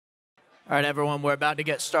All right, everyone, we're about to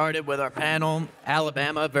get started with our panel,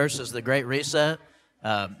 Alabama versus the Great Reset.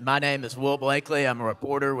 My name is Will Blakely. I'm a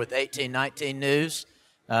reporter with 1819 News.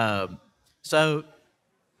 So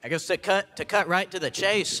I guess to cut right to the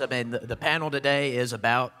chase, I mean, the panel today is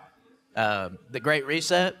about the Great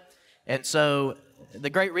Reset. And so the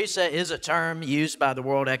Great Reset is a term used by the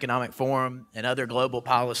World Economic Forum and other global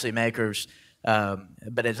policymakers.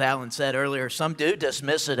 But as Alan said earlier, some do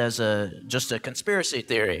dismiss it as just a conspiracy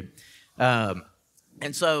theory.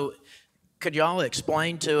 And so could y'all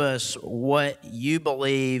explain to us what you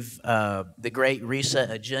believe the Great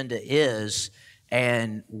Reset agenda is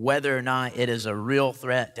and whether or not it is a real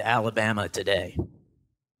threat to Alabama today?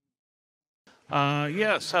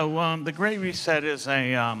 So the Great Reset is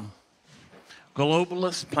a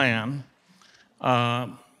globalist plan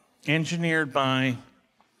engineered by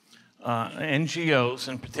NGOs,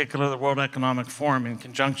 in particular the World Economic Forum, in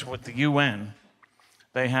conjunction with the UN.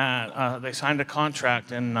 They signed a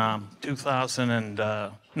contract in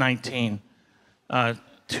 2019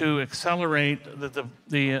 to accelerate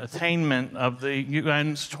the attainment of the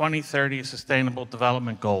UN's 2030 Sustainable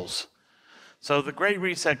Development Goals. So the Great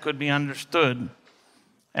Reset could be understood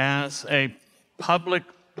as a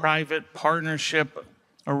public-private partnership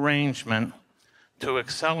arrangement to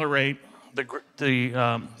accelerate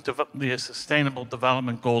the Sustainable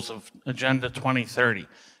Development Goals of Agenda 2030.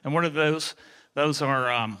 And what are those? Those are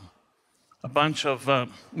a bunch of,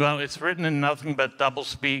 it's written in nothing but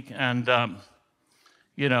doublespeak and,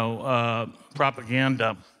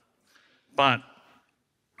 propaganda. But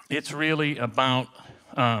it's really about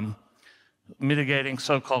mitigating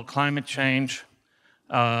so-called climate change,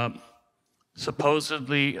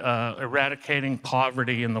 supposedly eradicating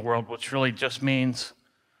poverty in the world, which really just means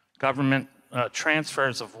government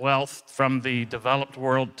transfers of wealth from the developed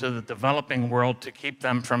world to the developing world to keep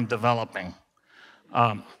them from developing.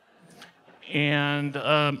 It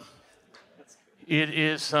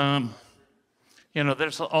is,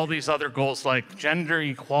 there's all these other goals like gender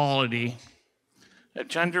equality.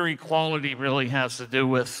 Gender equality really has to do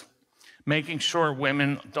with making sure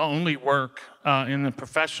women only work in the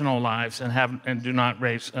professional lives and do not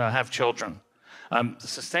have children.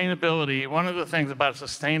 Sustainability, one of the things about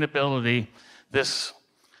sustainability, this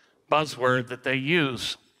buzzword that they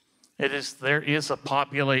use, there is a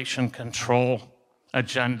population control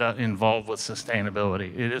agenda involved with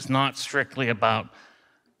sustainability. It is not strictly about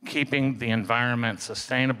keeping the environment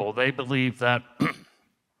sustainable. They believe that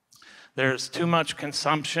there's too much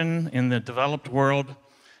consumption in the developed world,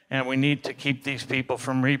 and we need to keep these people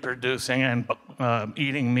from reproducing and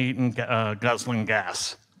eating meat and guzzling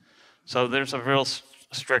gas. So there's a real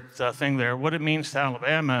strict thing there. What it means to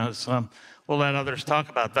Alabama is, we'll let others talk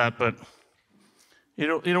about that, but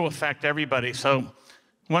it'll affect everybody. So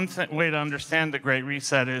one way to understand the Great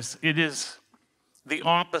Reset is it is the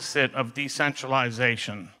opposite of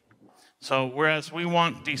decentralization. So whereas we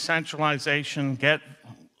want decentralization, get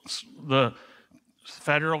the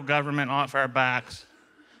federal government off our backs,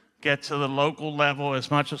 get to the local level as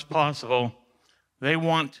much as possible, they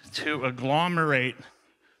want to agglomerate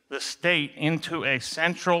the state into a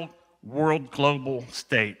central world global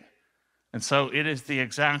state. And so it is the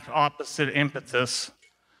exact opposite impetus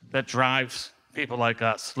that drives people like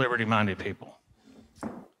us, liberty-minded people.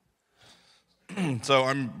 So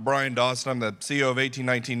I'm Bryan, Dawson. I'm the CEO of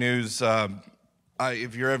 1819 News.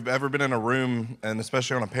 If you've ever been in a room, and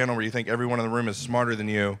especially on a panel where you think everyone in the room is smarter than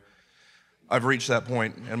you, I've reached that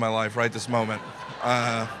point in my life right this moment.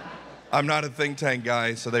 I'm not a think tank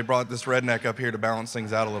guy, so they brought this redneck up here to balance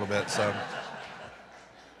things out a little bit. So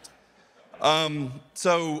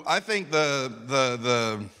I think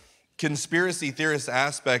the conspiracy theorist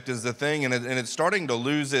aspect is the thing, and it's starting to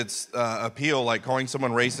lose its appeal, like calling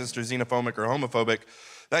someone racist or xenophobic or homophobic.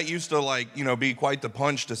 That used to be quite the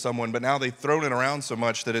punch to someone, but now they've thrown it around so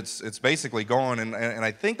much that it's basically gone, and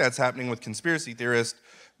I think that's happening with conspiracy theorists.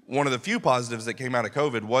 One of the few positives that came out of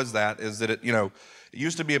COVID was that it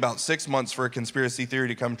used to be about 6 months for a conspiracy theory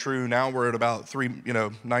to come true. Now we're at about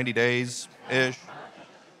 90 days-ish.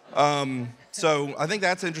 So I think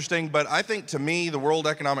that's interesting, but I think to me, the World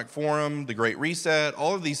Economic Forum, the Great Reset,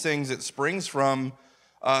 all of these things, it springs from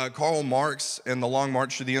Karl Marx and the Long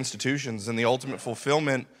March to the Institutions and the ultimate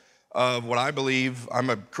fulfillment of what I believe. I'm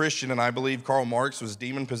a Christian, and I believe Karl Marx was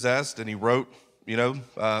demon-possessed, and he wrote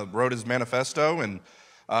his manifesto and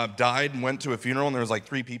died and went to a funeral, and there was like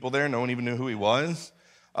 3 people there. No one even knew who he was.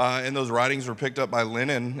 And those writings were picked up by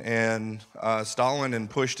Lenin and Stalin and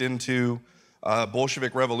pushed into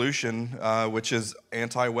Bolshevik revolution, which is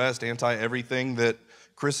anti-West, anti-everything that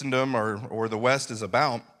Christendom or the West is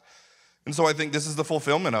about. And so I think this is the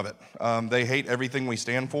fulfillment of it. They hate everything we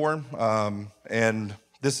stand for, and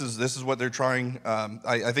this is what they're trying.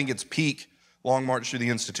 I think it's peak long march through the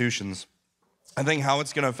institutions. I think how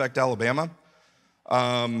it's going to affect Alabama.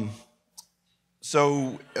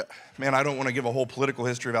 So, man, I don't want to give a whole political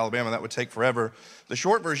history of Alabama. That would take forever. The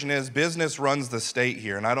short version is business runs the state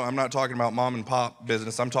here, and I'm not talking about mom and pop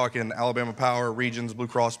business. I'm talking Alabama Power, Regions, Blue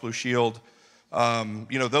Cross Blue Shield.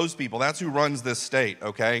 Those people, that's who runs this state,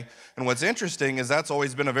 okay? And what's interesting is that's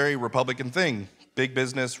always been a very Republican thing. Big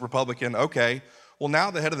business, Republican, okay. Well, now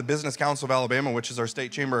the head of the Business Council of Alabama, which is our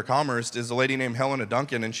state chamber of commerce, is a lady named Helena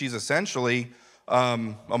Duncan, and she's essentially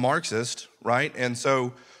a Marxist, right? And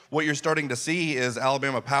so what you're starting to see is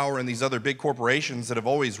Alabama Power and these other big corporations that have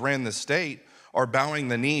always ran the state are bowing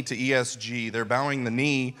the knee to ESG. They're bowing the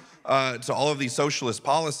knee to all of these socialist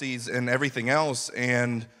policies and everything else,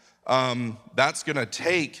 and that's going to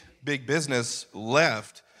take big business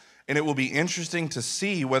left, and it will be interesting to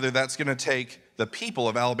see whether that's going to take the people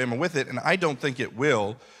of Alabama with it, and I don't think it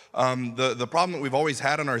will. The problem that we've always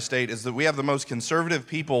had in our state is that we have the most conservative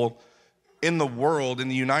people in the world, in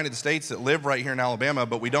the United States, that live right here in Alabama,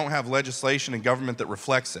 but we don't have legislation and government that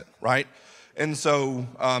reflects it, right? And so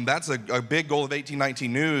that's a big goal of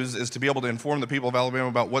 1819 News, is to be able to inform the people of Alabama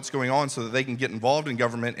about what's going on so that they can get involved in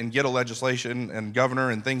government and get a legislation and governor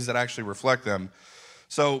and things that actually reflect them.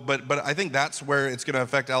 So, but I think that's where it's going to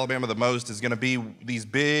affect Alabama the most, is going to be these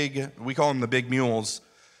big, we call them the big mules.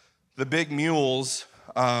 The big mules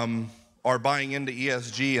are buying into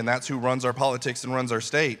ESG, and that's who runs our politics and runs our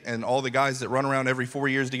state. And all the guys that run around every 4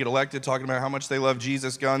 years to get elected talking about how much they love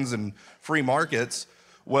Jesus, guns, and free markets,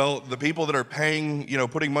 well, the people that are paying,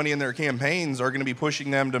 putting money in their campaigns are going to be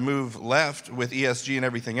pushing them to move left with ESG and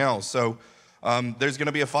everything else. So there's going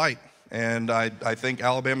to be a fight, and I think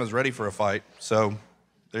Alabama's ready for a fight. So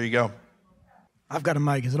there you go. I've got a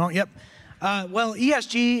mic, is it on? Yep. Well,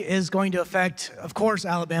 ESG is going to affect, of course,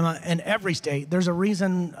 Alabama and every state. There's a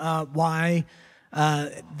reason why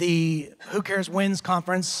the Who Cares Wins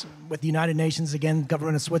conference with the United Nations, again,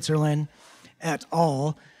 government of Switzerland et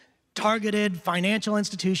al., targeted financial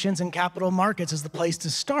institutions and capital markets as the place to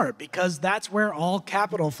start, because that's where all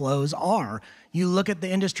capital flows are. You look at the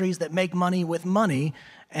industries that make money with money,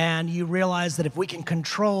 and you realize that if we can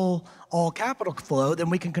control all capital flow, then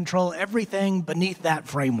we can control everything beneath that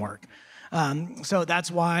framework. So that's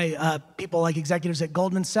why people like executives at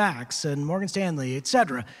Goldman Sachs and Morgan Stanley, et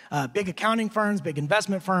cetera, big accounting firms, big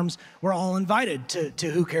investment firms, were all invited to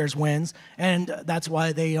Who Cares Wins, and that's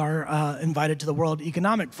why they are invited to the World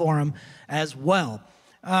Economic Forum as well.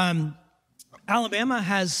 Alabama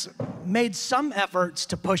has made some efforts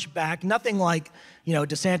to push back, nothing like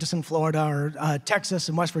DeSantis in Florida or Texas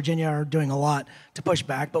and West Virginia are doing a lot to push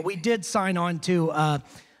back, but we did sign on to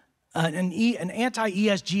an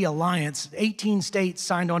anti-ESG alliance. 18 states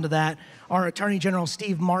signed on to that. Our Attorney General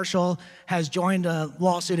Steve Marshall has joined a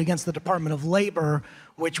lawsuit against the Department of Labor,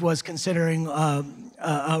 which was considering,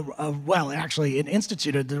 actually it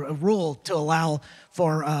instituted a rule to allow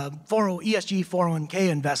for ESG 401k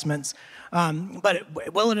investments.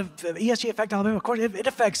 But will ESG affect Alabama? Of course, it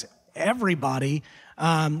affects everybody,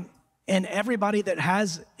 and everybody that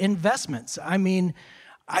has investments. I mean,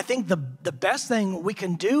 I think the best thing we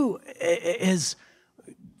can do is,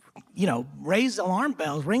 raise alarm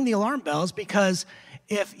bells, ring the alarm bells, because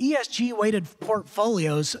if ESG-weighted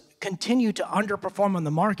portfolios continue to underperform on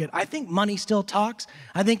the market, I think money still talks.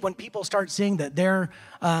 I think when people start seeing that they're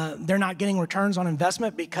not getting returns on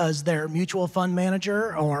investment because their mutual fund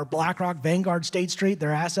manager or BlackRock, Vanguard, State Street,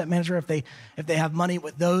 their asset manager, if they have money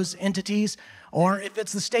with those entities, or if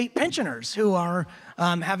it's the state pensioners who are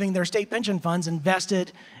having their state pension funds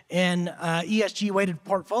invested in ESG-weighted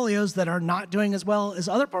portfolios that are not doing as well as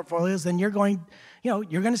other portfolios, then you're going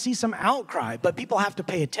to see some outcry. But people have to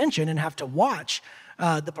pay attention and have to watch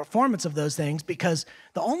the performance of those things, because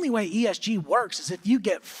the only way ESG works is if you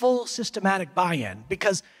get full systematic buy-in.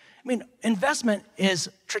 Because, investment is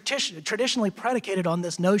traditionally predicated on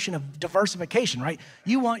this notion of diversification, right?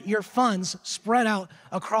 You want your funds spread out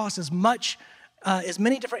across as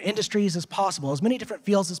many different industries as possible, as many different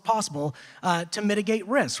fields as possible, to mitigate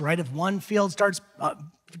risk, right? If one field starts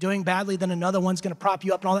doing badly, then another one's going to prop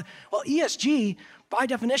you up and all that. Well, ESG, by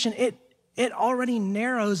definition, it already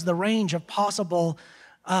narrows the range of possible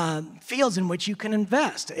fields in which you can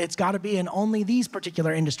invest. It's got to be in only these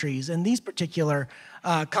particular industries and these particular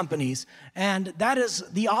companies. And that is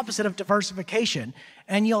the opposite of diversification.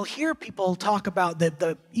 And you'll hear people talk about,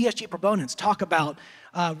 the ESG proponents talk about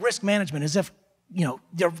risk management as if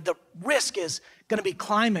the risk is going to be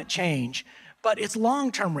climate change, but it's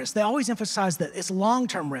long-term risk. They always emphasize that it's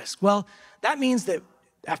long-term risk. Well, that means that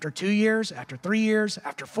after 2 years, after 3 years,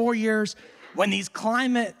 after 4 years, when these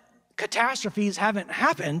climate catastrophes haven't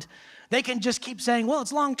happened, they can just keep saying, well,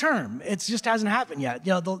 it's long term. It just hasn't happened yet.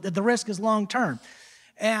 You know, the risk is long term.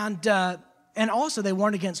 And also they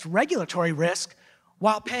warn against regulatory risk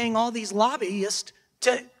while paying all these lobbyists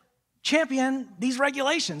to champion these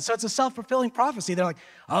regulations. So it's a self-fulfilling prophecy. They're like,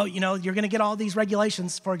 oh, you know, you're going to get all these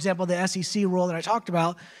regulations. For example, the SEC rule that I talked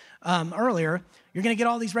about earlier, you're going to get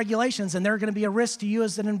all these regulations and they're going to be a risk to you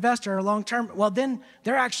as an investor long term. Well, then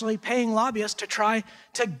they're actually paying lobbyists to try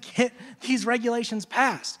to get these regulations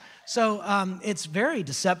passed. So it's very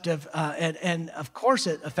deceptive, and of course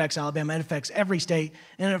it affects Alabama. It affects every state,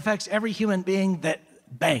 and it affects every human being that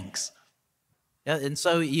banks. Yeah, and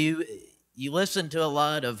so you listen to a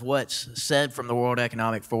lot of what's said from the World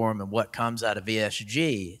Economic Forum and what comes out of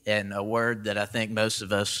ESG, and a word that I think most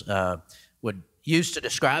of us would use to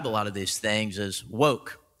describe a lot of these things is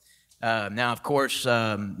woke. Now, of course,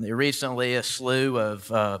 recently a slew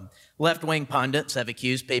of left-wing pundits have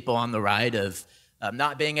accused people on the right of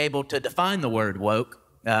not being able to define the word woke.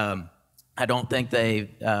 I don't think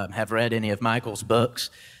they have read any of Michael's books.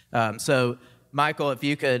 So, Michael, if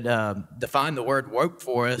you could define the word woke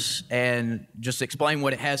for us and just explain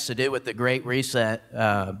what it has to do with the Great Reset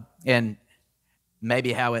and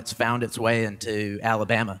maybe how it's found its way into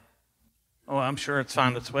Alabama. Oh, I'm sure it's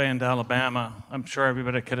found its way into Alabama. I'm sure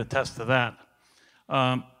everybody could attest to that.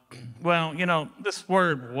 Well, you know, this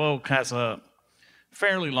word woke has a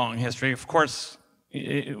fairly long history. Of course,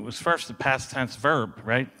 it was first a past tense verb,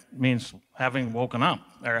 right? It means having woken up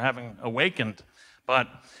or having awakened. But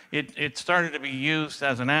it started to be used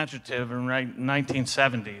as an adjective in the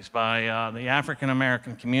 1970s by the African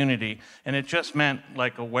American community, and it just meant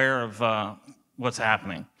like aware of what's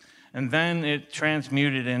happening. And then it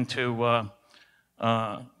transmuted into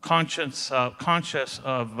conscious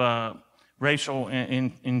of racial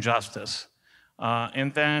injustice.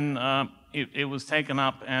 And then it was taken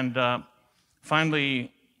up and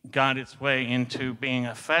finally got its way into being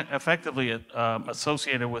effectively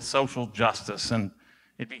associated with social justice, and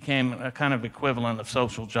it became a kind of equivalent of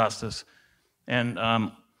social justice. And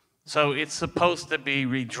so it's supposed to be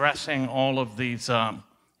redressing all of these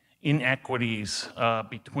inequities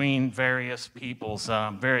between various peoples,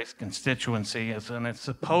 various constituencies, and it's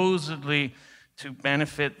supposedly to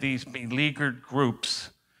benefit these beleaguered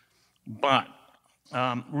groups. But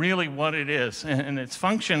really what it is, and its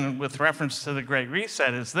function with reference to the Great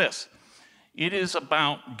Reset is this. It is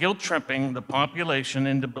about guilt-tripping the population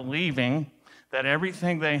into believing that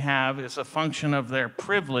everything they have is a function of their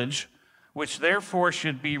privilege, which therefore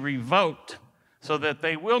should be revoked so that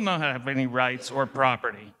they will not have any rights or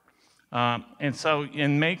property. And so it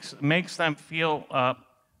makes them feel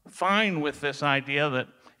fine with this idea that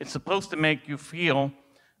it's supposed to make you feel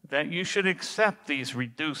that you should accept these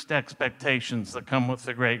reduced expectations that come with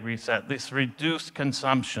the Great Reset, this reduced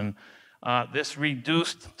consumption, this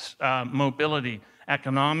reduced mobility,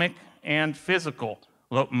 economic and physical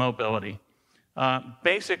mobility.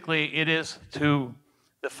 Basically,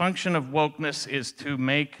 the function of wokeness is to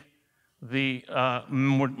make is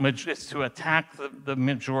to attack the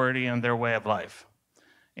majority and their way of life.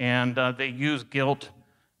 And they use guilt,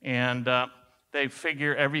 and they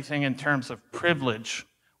figure everything in terms of privilege,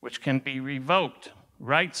 which can be revoked.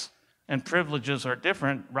 Rights and privileges are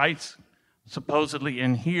different. Rights supposedly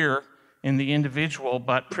inhere in the individual,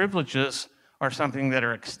 but privileges are something that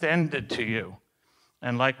are extended to you.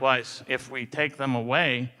 And likewise, if we take them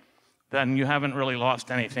away, then you haven't really lost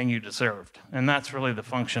anything you deserved. And that's really the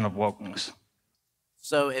function of wokeness.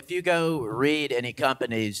 So if you go read any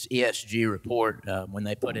company's ESG report, when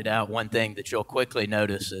they put it out, one thing that you'll quickly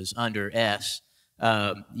notice is under S,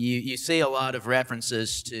 you see a lot of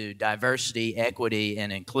references to diversity, equity,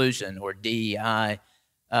 and inclusion, or DEI.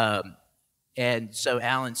 And so,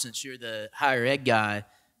 Alan, since you're the higher ed guy,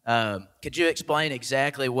 could you explain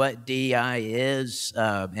exactly what DEI is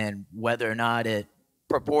and whether or not it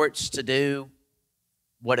purports to do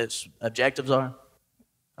what its objectives are?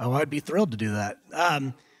 Oh, I'd be thrilled to do that.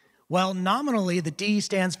 Well, nominally, the D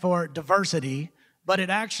stands for diversity, but it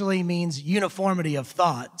actually means uniformity of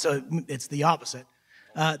thought, so it's the opposite.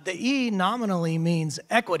 The E nominally means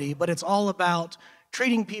equity, but it's all about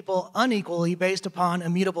treating people unequally based upon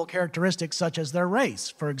immutable characteristics such as their race.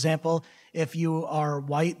 For example, if you are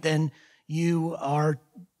white, then you are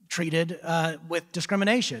treated with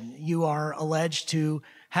discrimination. You are alleged to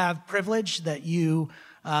have privilege that you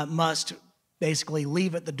must basically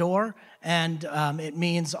leave at the door, and it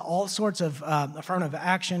means all sorts of affirmative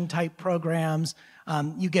action type programs.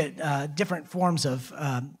 You get different forms of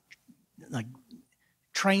like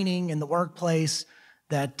training in the workplace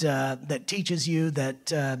that teaches you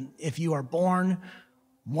that if you are born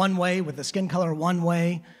one way with the skin color one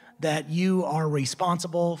way, that you are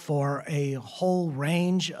responsible for a whole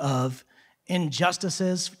range of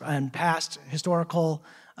injustices and past historical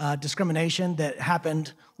discrimination that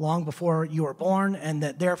happened long before you were born, and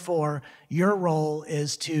that therefore your role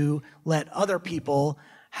is to let other people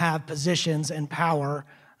have positions and power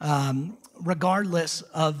regardless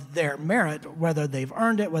of their merit, whether they've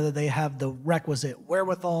earned it, whether they have the requisite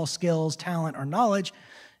wherewithal, skills, talent, or knowledge.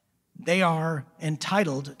 They are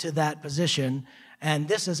entitled to that position, and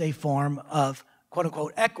this is a form of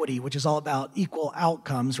quote-unquote equity, which is all about equal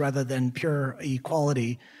outcomes rather than pure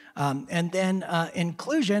equality. And then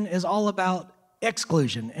inclusion is all about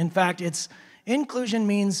exclusion. In fact, inclusion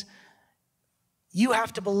means you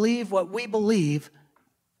have to believe what we believe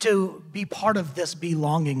to be part of this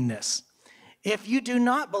belongingness. If you do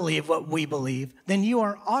not believe what we believe, then you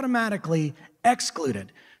are automatically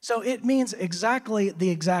excluded. So it means exactly the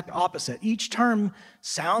exact opposite. Each term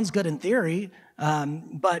sounds good in theory,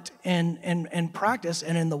 but in practice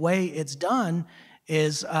and in the way it's done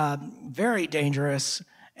is very dangerous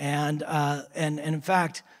and in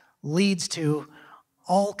fact leads to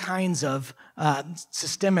all kinds of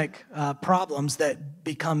systemic problems that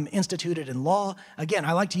become instituted in law. Again,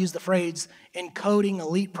 I like to use the phrase encoding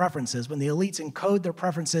elite preferences. When the elites encode their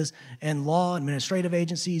preferences in law, administrative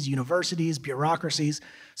agencies, universities, bureaucracies,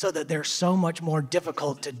 so that they're so much more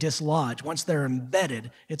difficult to dislodge. Once they're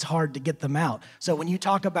embedded, it's hard to get them out. So when you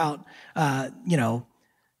talk about,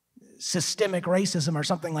 systemic racism or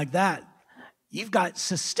something like that, you've got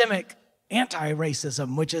systemic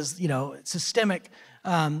anti-racism, which is, systemic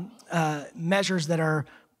measures that are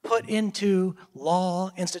put into law,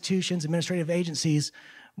 institutions, administrative agencies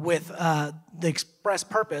with the express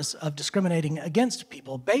purpose of discriminating against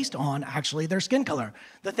people based on actually their skin color.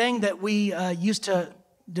 The thing that we used to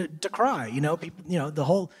decry, people, the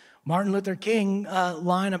whole Martin Luther King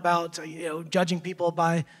line about judging people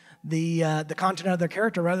by the content of their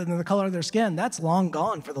character rather than the color of their skin, that's long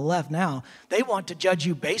gone for the left now. They want to judge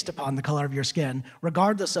you based upon the color of your skin,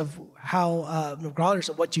 regardless of regardless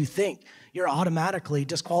of what you think. You're automatically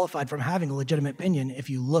disqualified from having a legitimate opinion if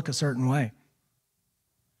you look a certain way.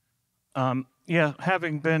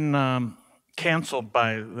 Having been canceled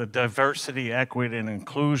by the Diversity, Equity, and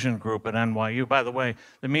Inclusion group at NYU. By the way,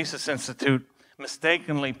 the Mises Institute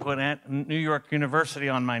mistakenly put New York University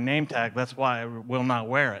on my name tag. That's why I will not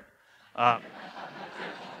wear it. I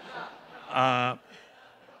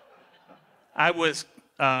was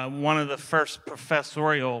one of the first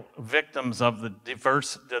professorial victims of the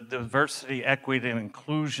diversity, equity, and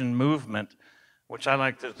inclusion movement, which I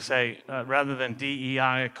like to say, rather than DEI,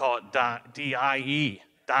 I call it DIE,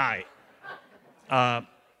 die.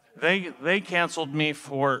 They canceled me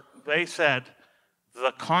they said,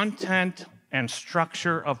 the content and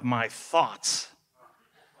structure of my thoughts.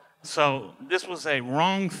 So this was a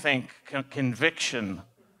wrong-think conviction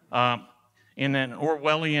in an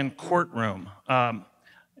Orwellian courtroom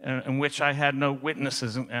in which I had no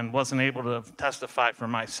witnesses and wasn't able to testify for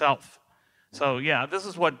myself. So yeah, this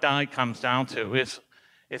is what DIE comes down to. It's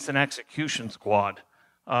an execution squad.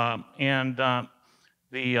 The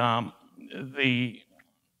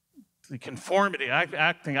conformity,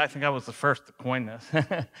 I think I was the first to coin this.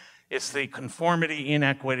 It's the conformity,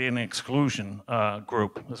 inequity, and exclusion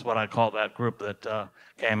group, is what I call that group that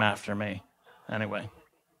came after me. Anyway.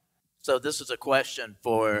 So this is a question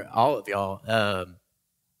for all of y'all.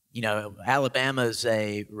 Alabama is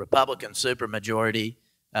a Republican supermajority.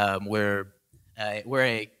 We're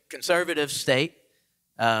a conservative state.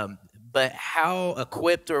 But how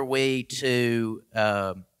equipped are we to,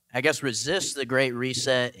 resist the Great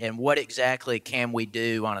Reset, and what exactly can we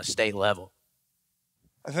do on a state level?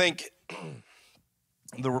 I think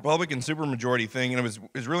the Republican supermajority thing, and it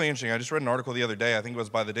was really interesting. I just read an article the other day, I think it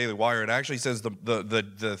was by the Daily Wire. It actually says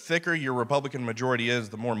the thicker your Republican majority is,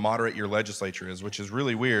 the more moderate your legislature is, which is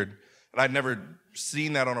really weird. And I'd never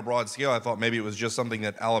seen that on a broad scale. I thought maybe it was just something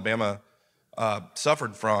that Alabama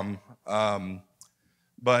suffered from.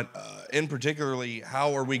 But in particularly,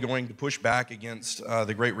 how are we going to push back against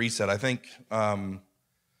the Great Reset? I think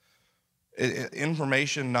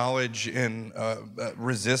information, knowledge, and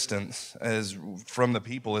resistance from the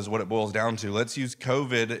people is what it boils down to. Let's use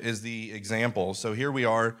COVID as the example. So here we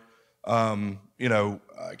are,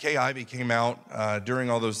 Kay Ivey came out during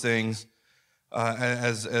all those things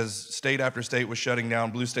as state after state was shutting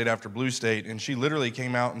down, blue state after blue state, and she literally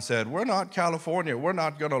came out and said, "We're not California, we're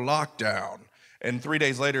not going to lock down." And 3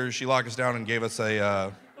 days later, she locked us down and gave us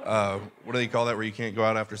a, what do they call that, where you can't go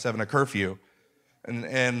out after 7, a curfew.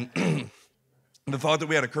 And The thought that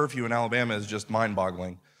we had a curfew in Alabama is just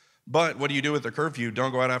mind-boggling. But what do you do with the curfew?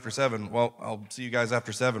 Don't go out after 7. Well, I'll see you guys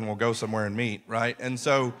after 7. We'll go somewhere and meet, right? And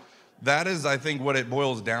so that is, I think, what it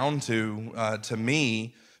boils down to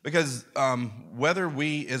me, because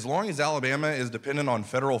as long as Alabama is dependent on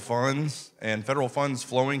federal funds and federal funds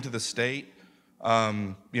flowing to the state,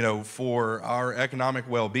 for our economic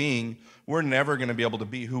well-being, we're never going to be able to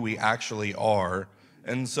be who we actually are.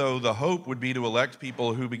 And so the hope would be to elect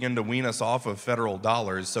people who begin to wean us off of federal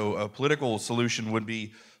dollars. So a political solution would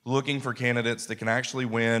be looking for candidates that can actually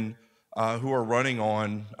win, who are running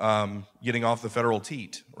on getting off the federal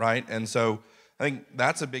teat, right? And so I think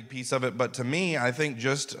that's a big piece of it. But to me, I think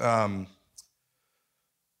just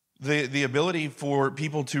the ability for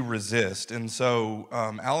people to resist. And so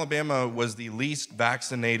Alabama was the least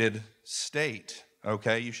vaccinated state,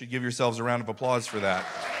 okay? You should give yourselves a round of applause for that.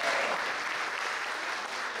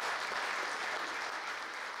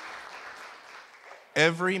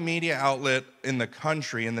 Every media outlet in the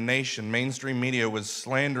country, in the nation, mainstream media, was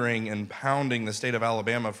slandering and pounding the state of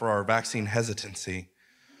Alabama for our vaccine hesitancy,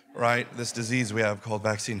 right? This disease we have called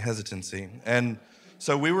vaccine hesitancy. And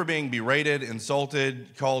so we were being berated,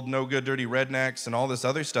 insulted, called no good, dirty rednecks, and all this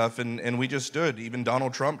other stuff, and we just stood. Even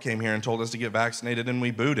Donald Trump came here and told us to get vaccinated, and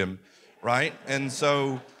we booed him, right? And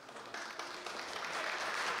so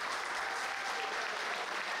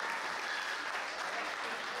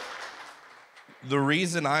the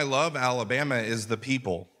reason I love Alabama is the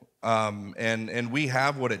people, and we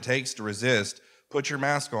have what it takes to resist. Put your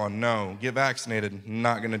mask on, no. Get vaccinated,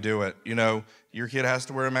 not going to do it. Your kid has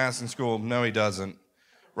to wear a mask in school, no, he doesn't,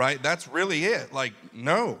 right? That's really it. Like,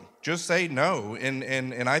 no, just say no,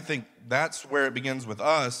 and I think that's where it begins with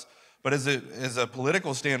us. But as a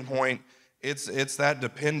political standpoint, it's that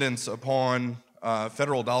dependence upon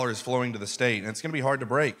federal dollars flowing to the state, and it's going to be hard to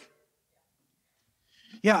break.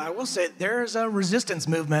 Yeah, I will say there's a resistance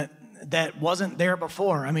movement that wasn't there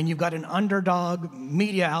before. I mean, you've got an underdog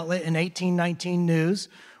media outlet in 1819 News,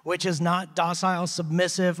 which is not docile,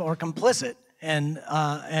 submissive, or complicit in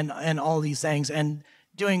all these things, and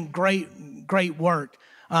doing great work.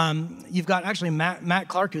 You've got actually Matt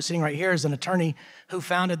Clark, who's sitting right here, is an attorney who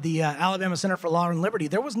founded the Alabama Center for Law and Liberty.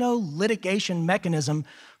 There was no litigation mechanism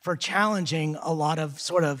for challenging a lot of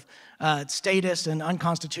sort of statist and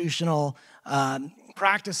unconstitutional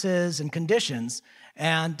practices and conditions,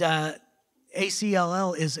 and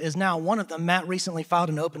ACLL is now one of them. Matt recently filed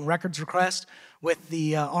an open records request with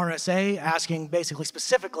the RSA, asking basically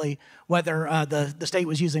specifically whether the state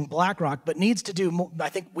was using BlackRock, but needs to do more. I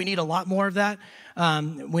think we need a lot more of that.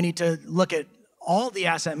 We need to look at all the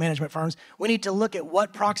asset management firms. We need to look at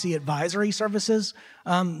what proxy advisory services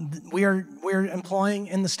we're employing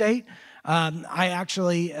in the state. I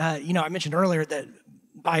actually, I mentioned earlier that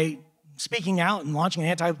by speaking out and launching an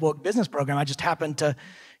anti-woke business program, I just happened to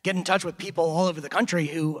get in touch with people all over the country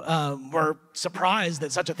who were surprised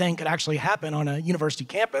that such a thing could actually happen on a university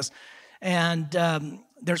campus. And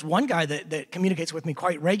there's one guy that communicates with me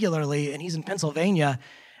quite regularly, and he's in Pennsylvania.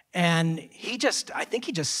 And I think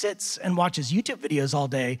he just sits and watches YouTube videos all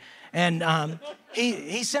day. And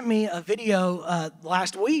he sent me a video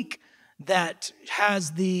last week that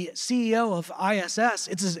has the CEO of ISS.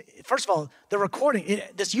 First of all, the recording,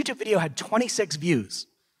 this YouTube video had 26 views.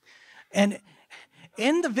 And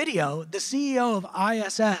in the video, the CEO of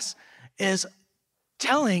ISS is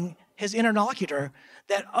telling his interlocutor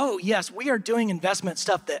that, oh, yes, we are doing investment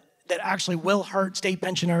stuff that actually will hurt state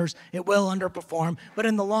pensioners. It will underperform. But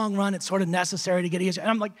in the long run, it's sort of necessary to get ESG. And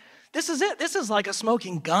I'm like, this is it. This is like a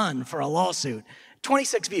smoking gun for a lawsuit.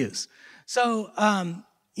 26 views. So,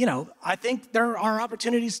 I think there are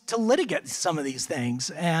opportunities to litigate some of these things,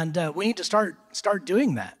 and we need to start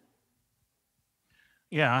doing that.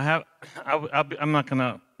 Yeah, I'm not going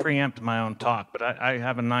to preempt my own talk, but I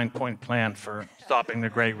have a 9-point plan for stopping the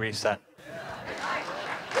Great Reset.